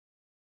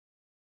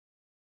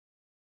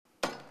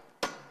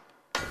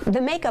The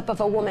makeup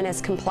of a woman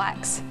is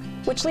complex,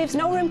 which leaves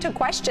no room to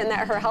question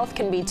that her health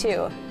can be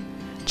too.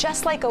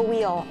 Just like a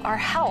wheel, our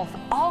health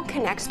all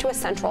connects to a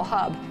central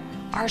hub,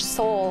 our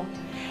soul.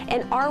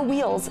 And our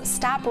wheels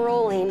stop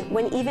rolling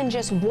when even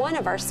just one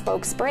of our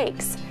spokes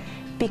breaks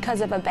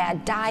because of a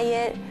bad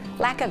diet,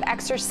 lack of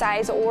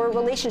exercise, or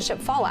relationship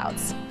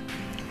fallouts.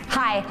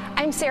 Hi,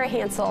 I'm Sarah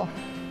Hansel,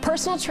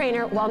 personal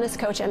trainer, wellness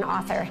coach, and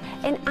author,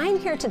 and I'm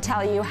here to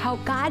tell you how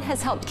God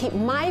has helped keep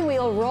my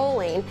wheel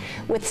rolling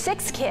with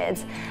 6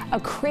 kids, a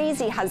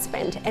crazy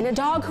husband, and a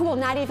dog who will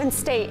not even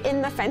stay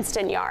in the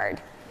fenced-in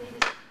yard.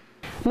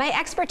 My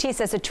expertise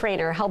as a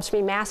trainer helps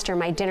me master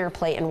my dinner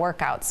plate and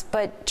workouts,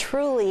 but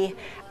truly,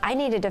 I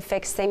needed to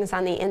fix things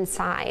on the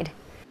inside.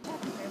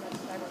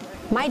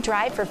 My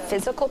drive for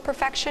physical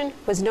perfection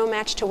was no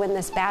match to win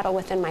this battle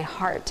within my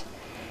heart,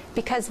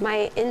 because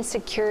my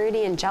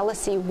insecurity and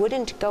jealousy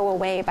wouldn't go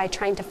away by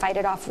trying to fight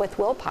it off with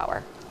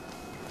willpower.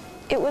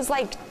 It was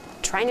like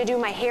trying to do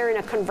my hair in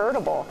a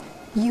convertible,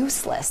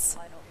 useless.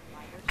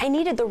 I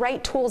needed the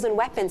right tools and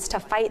weapons to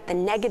fight the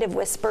negative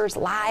whispers,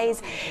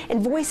 lies,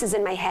 and voices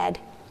in my head.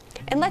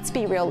 And let's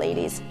be real,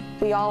 ladies,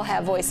 we all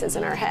have voices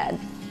in our head.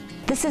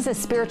 This is a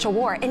spiritual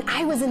war, and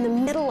I was in the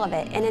middle of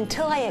it, and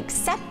until I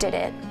accepted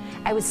it,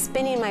 I was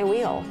spinning my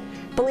wheel,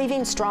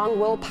 believing strong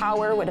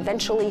willpower would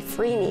eventually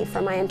free me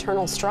from my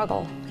internal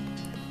struggle.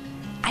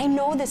 I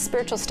know this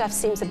spiritual stuff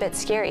seems a bit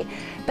scary,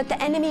 but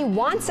the enemy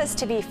wants us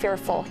to be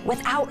fearful,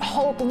 without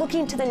hope,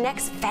 looking to the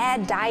next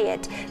fad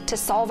diet to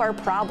solve our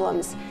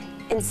problems,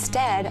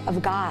 instead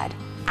of God.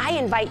 I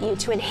invite you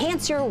to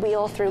enhance your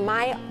wheel through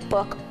my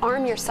book,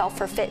 Arm Yourself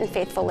for Fit and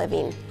Faithful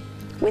Living.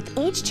 With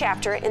each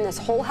chapter in this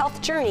whole health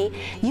journey,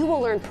 you will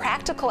learn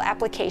practical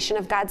application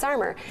of God's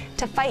armor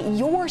to fight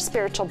your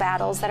spiritual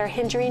battles that are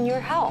hindering your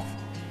health.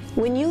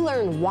 When you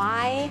learn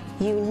why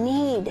you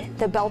need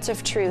the belt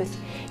of truth,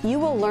 you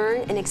will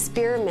learn and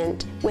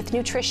experiment with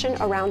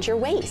nutrition around your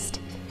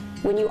waist.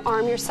 When you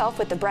arm yourself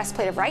with the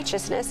breastplate of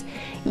righteousness,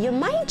 you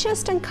might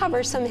just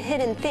uncover some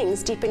hidden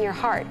things deep in your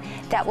heart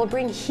that will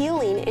bring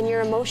healing in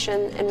your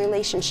emotion and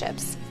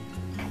relationships.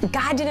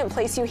 God didn't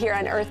place you here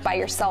on earth by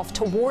yourself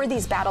to war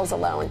these battles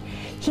alone.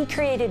 He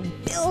created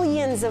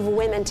billions of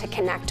women to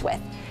connect with.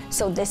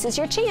 So this is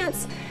your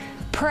chance.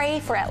 Pray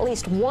for at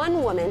least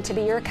one woman to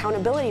be your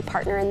accountability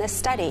partner in this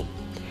study.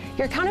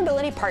 Your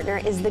accountability partner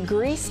is the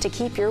grease to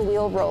keep your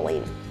wheel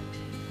rolling.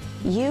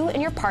 You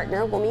and your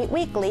partner will meet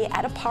weekly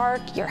at a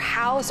park, your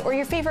house, or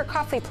your favorite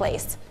coffee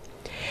place.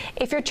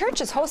 If your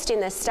church is hosting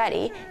this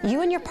study,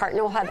 you and your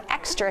partner will have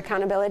extra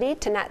accountability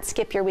to not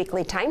skip your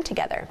weekly time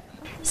together.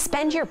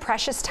 Spend your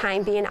precious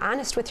time being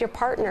honest with your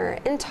partner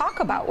and talk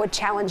about what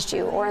challenged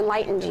you or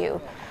enlightened you,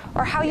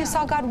 or how you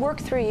saw God work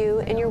through you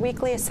in your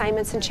weekly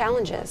assignments and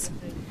challenges.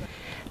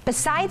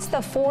 Besides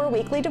the 4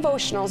 weekly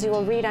devotionals you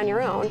will read on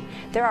your own,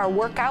 there are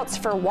workouts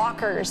for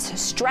walkers,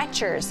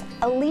 stretchers,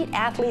 elite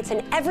athletes,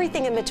 and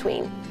everything in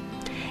between.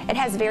 It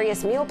has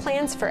various meal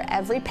plans for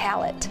every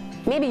palate.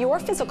 Maybe your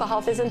physical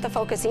health isn't the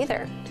focus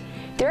either.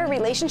 There are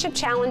relationship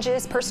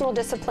challenges, personal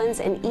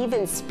disciplines, and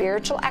even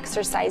spiritual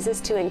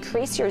exercises to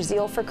increase your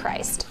zeal for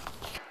Christ.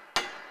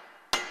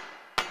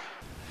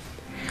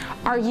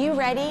 Are you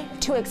ready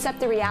to accept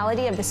the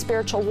reality of the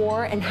spiritual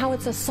war and how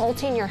it's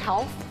assaulting your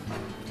health?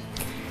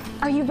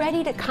 Are you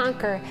ready to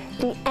conquer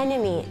the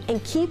enemy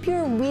and keep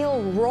your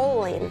wheel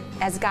rolling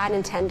as God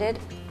intended?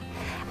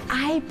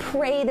 I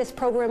pray this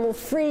program will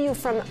free you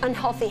from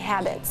unhealthy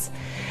habits.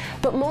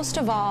 But most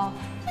of all,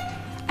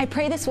 I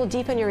pray this will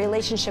deepen your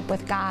relationship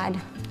with God,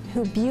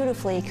 who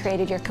beautifully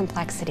created your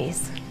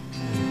complexities.